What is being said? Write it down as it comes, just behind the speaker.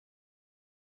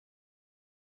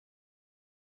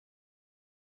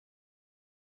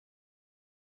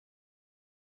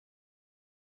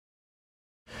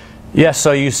Yeah,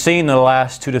 so you've seen in the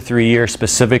last 2 to 3 years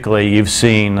specifically, you've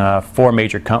seen 4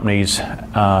 major companies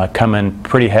come in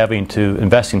pretty heavy into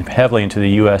investing heavily into the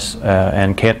U.S.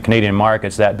 And Canadian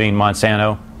markets. That being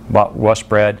Monsanto, bought Rush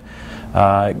Bread,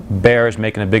 Bayer is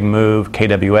making a big move,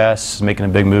 KWS is making a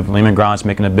big move, Lehman Grant's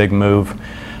making a big move.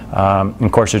 And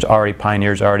of course, there's already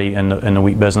pioneers already in the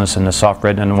wheat business and the soft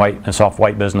red and white and soft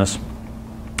white business.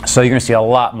 So you're going to see a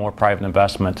lot more private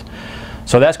investment.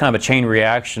 So that's kind of a chain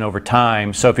reaction over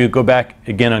time. So if you go back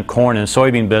again on corn and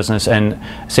soybean business, and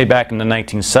say back in the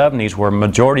 1970s, where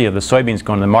majority of the soybeans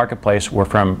going to the marketplace were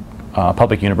from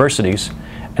public universities,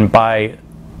 and by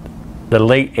the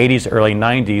late 80s, early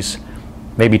 90s,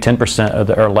 maybe 10% of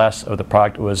or less of the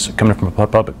product was coming from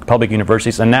public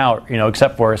universities. And now, you know,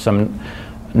 except for some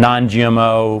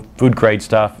non-GMO food grade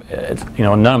stuff,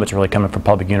 none of it's really coming from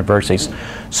public universities.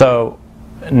 So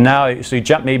now, so you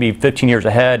jump maybe 15 years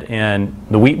ahead in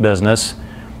the wheat business.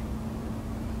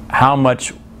 How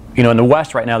much, in the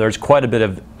West right now, there's quite a bit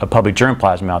of public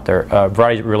germplasm out there.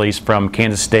 Variety released from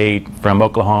Kansas State, from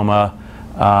Oklahoma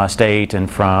State, and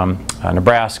from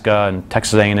Nebraska and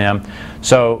Texas A&M.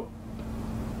 So,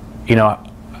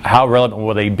 how relevant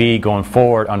will they be going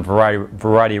forward on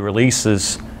variety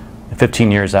releases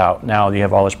 15 years out? Now you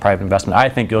have all this private investment. I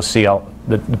think you'll see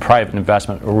the private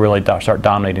investment will really start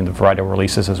dominating the varietal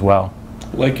releases as well.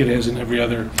 Like it is in every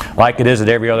other. Like it is at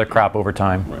every other crop over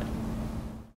time. Right.